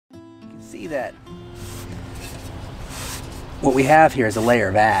See that what we have here is a layer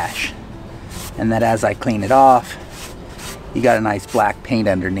of ash, and that as I clean it off, you got a nice black paint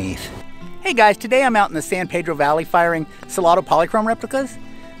underneath. Hey guys, today I'm out in the San Pedro Valley firing Salado Polychrome replicas.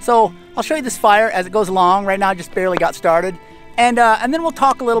 So I'll show you this fire as it goes along. Right now I just barely got started. And then we'll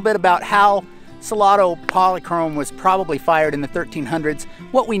talk a little bit about how Salado Polychrome was probably fired in the 1300s,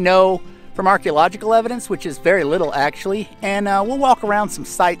 what we know from archaeological evidence, which is very little actually, and we'll walk around some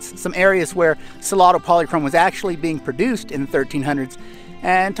sites, some areas where Salado Polychrome was actually being produced in the 1300s,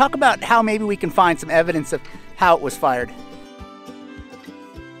 and talk about how maybe we can find some evidence of how it was fired.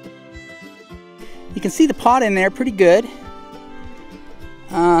 You can see the pot in there pretty good.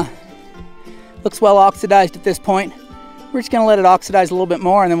 Looks well oxidized at this point. We're just going to let it oxidize a little bit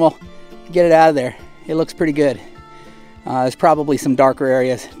more and then we'll get it out of there. It looks pretty good. There's probably some darker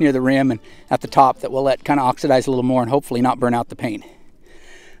areas near the rim and at the top that we'll let kind of oxidize a little more and hopefully not burn out the paint.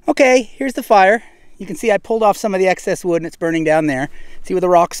 Okay, here's the fire. You can see I pulled off some of the excess wood and it's burning down there. See where the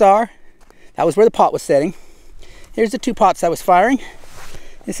rocks are? That was where the pot was setting. Here's the two pots I was firing.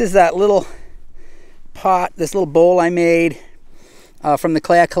 This is that little pot, this little bowl I made from the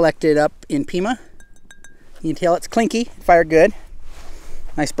clay I collected up in Pima. You can tell it's clinky, fired good.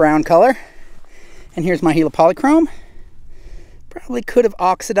 Nice brown color. And here's my Gila Polychrome. Probably could have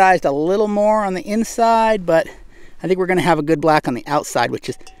oxidized a little more on the inside, but I think we're going to have a good black on the outside, which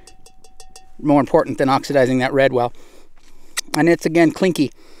is more important than oxidizing that red well. And it's again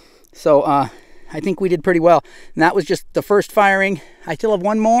clinky, so I think we did pretty well. And that was just the first firing. I still have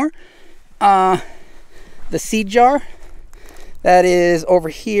one more. The seed jar that is over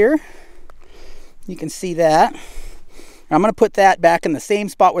here. You can see that. I'm going to put that back in the same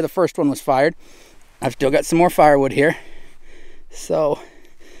spot where the first one was fired. I've still got some more firewood here. So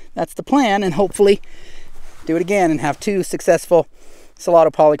that's the plan, and hopefully do it again and have two successful Salado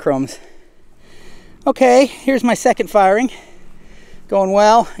Polychromes. Okay, here's my second firing. Going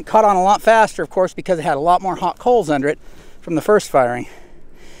well. It caught on a lot faster, of course, because it had a lot more hot coals under it from the first firing.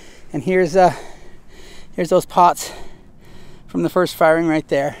 And here's those pots from the first firing right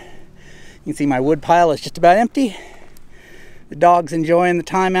there. You can see my wood pile is just about empty. The dog's enjoying the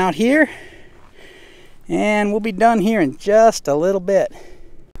time out here. And we'll be done here in just a little bit.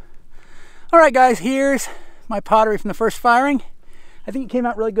 All right, guys, here's my pottery from the first firing. I think it came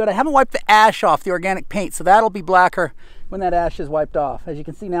out really good. I haven't wiped the ash off the organic paint, so that'll be blacker when that ash is wiped off. As you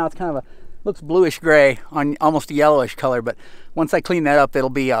can see now, it's kind of looks bluish gray on almost a yellowish color, but once I clean that up, it'll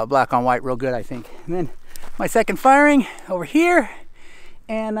be black on white real good, I think. And then my second firing over here,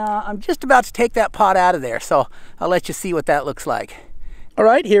 and I'm just about to take that pot out of there, so I'll let you see what that looks like. All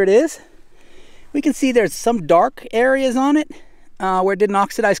right, here it is. We can see there's some dark areas on it where it didn't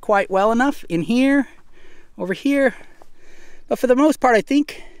oxidize quite well enough. In here, over here. But for the most part, I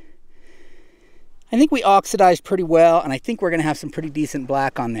think we oxidized pretty well, and I think we're going to have some pretty decent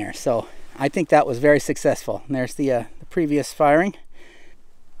black on there. So I think that was very successful. And there's the previous firing.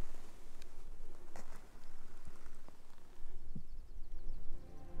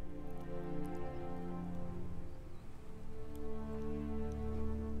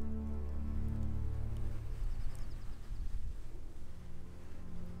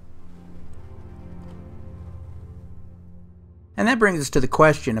 And that brings us to the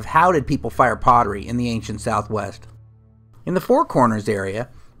question of how did people fire pottery in the ancient Southwest? In the Four Corners area,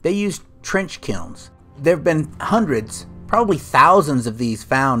 they used trench kilns. There have been hundreds, probably thousands of these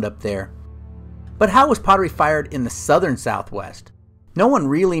found up there. But how was pottery fired in the southern Southwest? No one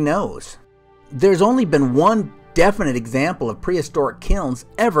really knows. There's only been one definite example of prehistoric kilns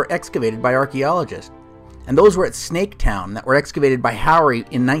ever excavated by archaeologists. And those were at Snaketown that were excavated by Howry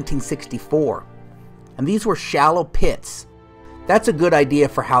in 1964. And these were shallow pits. That's a good idea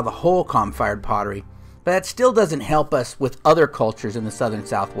for how the Holcomb fired pottery, but that still doesn't help us with other cultures in the southern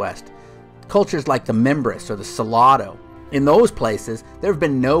Southwest. Cultures like the Mimbres or the Salado. In those places, there have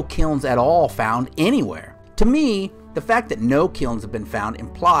been no kilns at all found anywhere. To me, the fact that no kilns have been found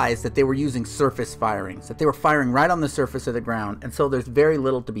implies that they were using surface firings, that they were firing right on the surface of the ground, and so there's very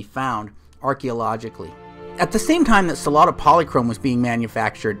little to be found archaeologically. At the same time that Salado Polychrome was being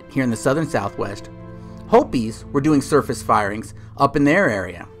manufactured here in the southern Southwest, Hopis were doing surface firings up in their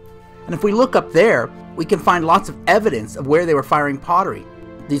area. And if we look up there, we can find lots of evidence of where they were firing pottery.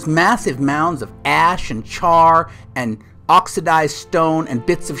 These massive mounds of ash and char and oxidized stone and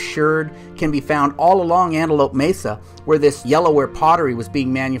bits of sherd can be found all along Antelope Mesa, where this yellowware pottery was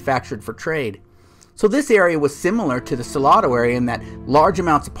being manufactured for trade. So this area was similar to the Salado area in that large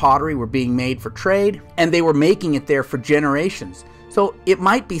amounts of pottery were being made for trade, and they were making it there for generations. So it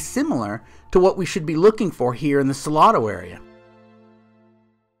might be similar to what we should be looking for here in the Salado area.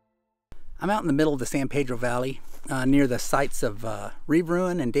 I'm out in the middle of the San Pedro Valley near the sites of Reeve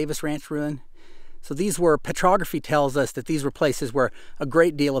Ruin and Davis Ranch Ruin. So these were, petrography tells us that these were places where a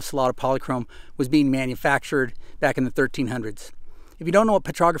great deal of Salado Polychrome was being manufactured back in the 1300s. If you don't know what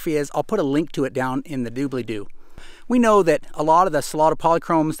petrography is, I'll put a link to it down in the doobly-doo. We know that a lot of the Salado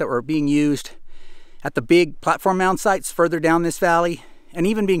Polychromes that were being used at the big platform mound sites further down this valley, and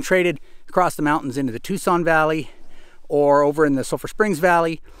even being traded across the mountains into the Tucson Valley or over in the Sulphur Springs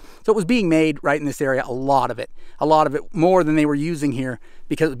Valley. So it was being made right in this area, a lot of it more than they were using here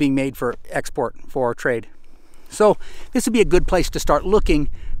because it was being made for export, for trade. So this would be a good place to start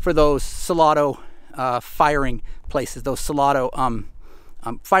looking for those Salado firing places, those Salado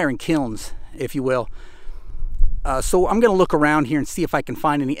firing kilns, if you will. So I'm going to look around here and see if I can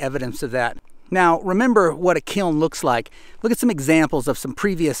find any evidence of that. Now, remember what a kiln looks like. Look at some examples of some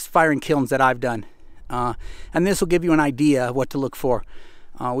previous firing kilns that I've done. And this will give you an idea of what to look for.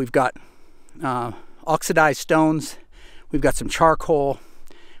 We've got oxidized stones, we've got some charcoal,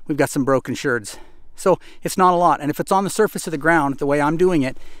 we've got some broken sherds. So it's not a lot. And if it's on the surface of the ground, the way I'm doing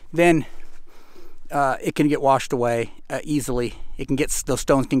it, then it can get washed away easily. Those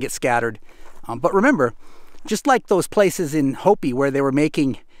stones can get scattered. But remember, just like those places in Hopi where they were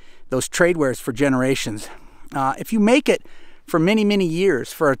making those trade wares for generations, if you make it for many, many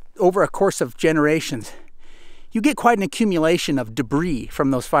years, over a course of generations, you get quite an accumulation of debris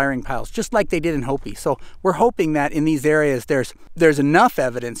from those firing piles, just like they did in Hopi. So we're hoping that in these areas there's enough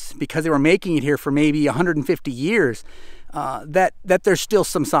evidence, because they were making it here for maybe 150 years, that there's still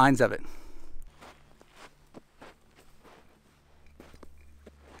some signs of it.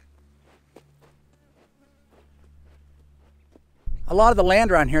 A lot of the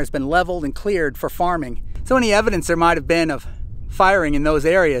land around here has been leveled and cleared for farming. So any evidence there might have been of firing in those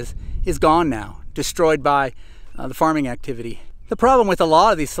areas is gone now, destroyed by the farming activity. The problem with a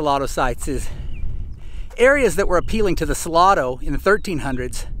lot of these Salado sites is areas that were appealing to the Salado in the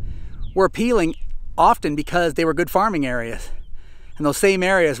 1300s were appealing often because they were good farming areas. And those same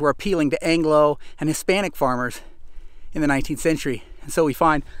areas were appealing to Anglo and Hispanic farmers in the 19th century. And so we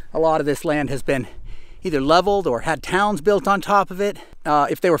find a lot of this land has been either leveled or had towns built on top of it.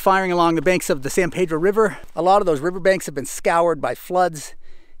 If they were firing along the banks of the San Pedro River, a lot of those riverbanks have been scoured by floods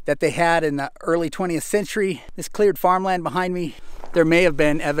that they had in the early 20th century. This cleared farmland behind me, there may have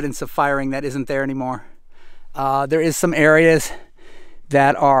been evidence of firing that isn't there anymore. There is some areas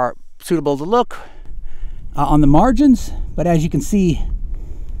that are suitable to look on the margins, but as you can see,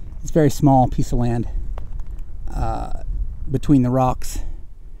 it's a very small piece of land between the rocks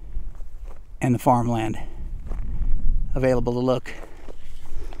and the farmland available to look.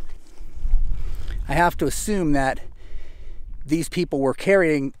 I have to assume that these people were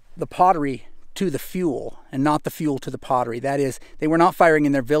carrying the pottery to the fuel and not the fuel to the pottery. That is, they were not firing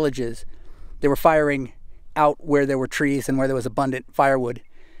in their villages. They were firing out where there were trees and where there was abundant firewood,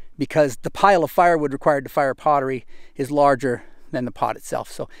 because the pile of firewood required to fire pottery is larger than the pot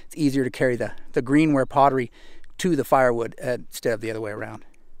itself. So it's easier to carry the greenware pottery to the firewood instead of the other way around.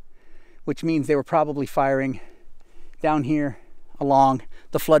 Which means they were probably firing down here along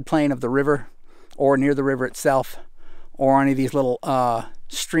the floodplain of the river, or near the river itself, or any of these little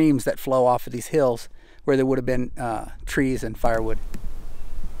streams that flow off of these hills where there would have been trees and firewood.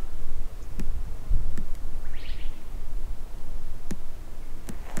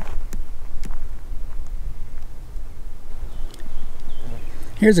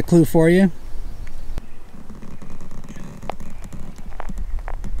 Here's a clue for you.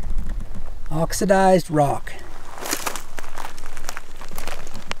 Oxidized rock.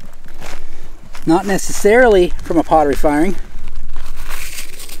 Not necessarily from a pottery firing.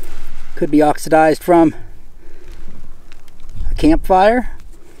 Could be oxidized from a campfire,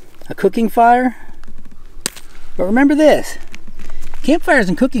 a cooking fire. But remember this, campfires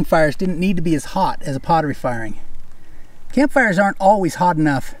and cooking fires didn't need to be as hot as a pottery firing. Campfires aren't always hot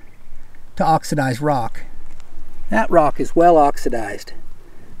enough to oxidize rock. That rock is well oxidized.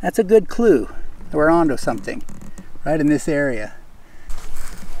 That's a good clue that we're onto something right in this area.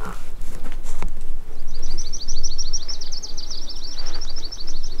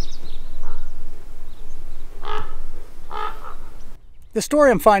 The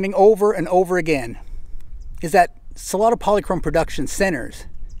story I'm finding over and over again is that Salado Polychrome production centers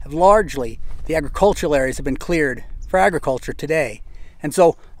have largely, the agricultural areas have been cleared for agriculture today. And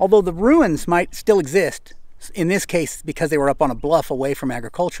so, although the ruins might still exist, in this case because they were up on a bluff away from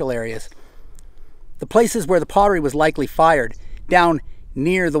agricultural areas, the places where the pottery was likely fired, down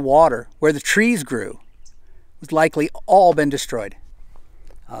near the water, where the trees grew, was likely all been destroyed.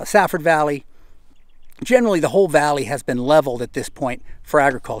 Safford Valley, generally the whole valley has been leveled at this point for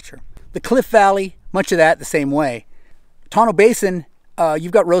agriculture. The Cliff Valley, much of that the same way. Tonto Basin,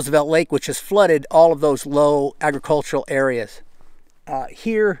 you've got Roosevelt Lake, which has flooded all of those low agricultural areas.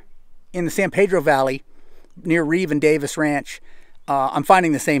 Here in the San Pedro Valley, near Reeve and Davis Ranch, I'm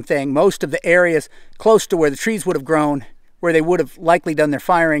finding the same thing. Most of the areas close to where the trees would have grown, where they would have likely done their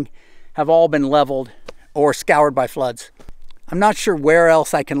firing, have all been leveled or scoured by floods. I'm not sure where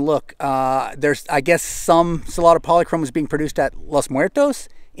else I can look. There's, I guess, some Salado Polychrome is being produced at Los Muertos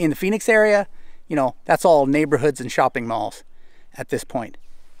in the Phoenix area. You know, that's all neighborhoods and shopping malls at this point.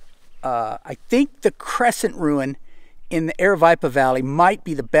 I think the Crescent Ruin in the Aravaipa Valley might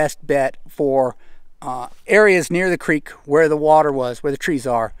be the best bet for areas near the creek where the water was, where the trees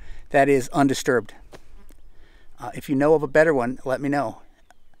are, that is undisturbed. If you know of a better one, let me know.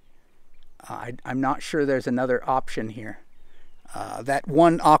 I'm not sure there's another option here. That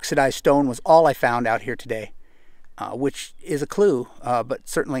one oxidized stone was all I found out here today, which is a clue, but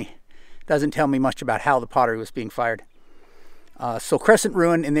certainly doesn't tell me much about how the pottery was being fired. So Crescent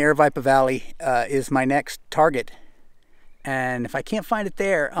Ruin in the Aravaipa Valley is my next target. And if I can't find it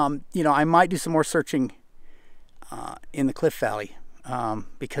there, you know, I might do some more searching in the Cliff Valley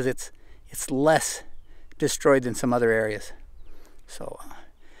because it's less destroyed than some other areas. So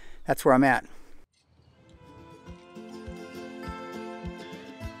that's where I'm at.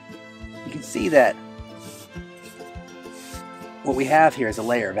 You can see that what we have here is a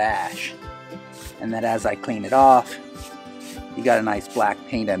layer of ash, and that as I clean it off, you got a nice black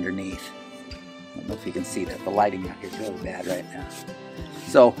paint underneath. I don't know if you can see that. The lighting out here is really bad right now.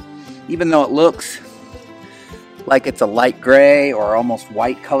 So even though it looks like it's a light gray or almost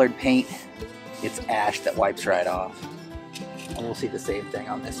white colored paint, it's ash that wipes right off. And we'll see the same thing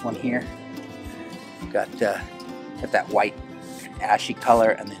on this one here. We've got that white ashy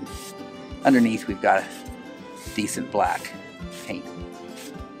color, and then underneath we've got a decent black paint.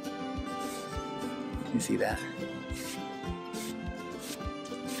 You see that?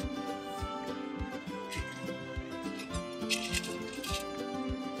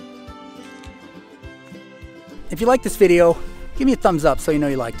 If you like this video, give me a thumbs up so you know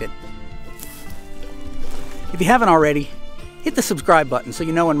you liked it. If you haven't already, hit the subscribe button so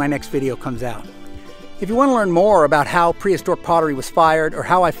you know when my next video comes out. If you want to learn more about how prehistoric pottery was fired or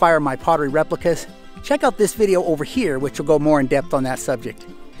how I fire my pottery replicas, check out this video over here, which will go more in depth on that subject.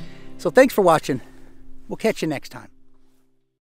 So thanks for watching. We'll catch you next time.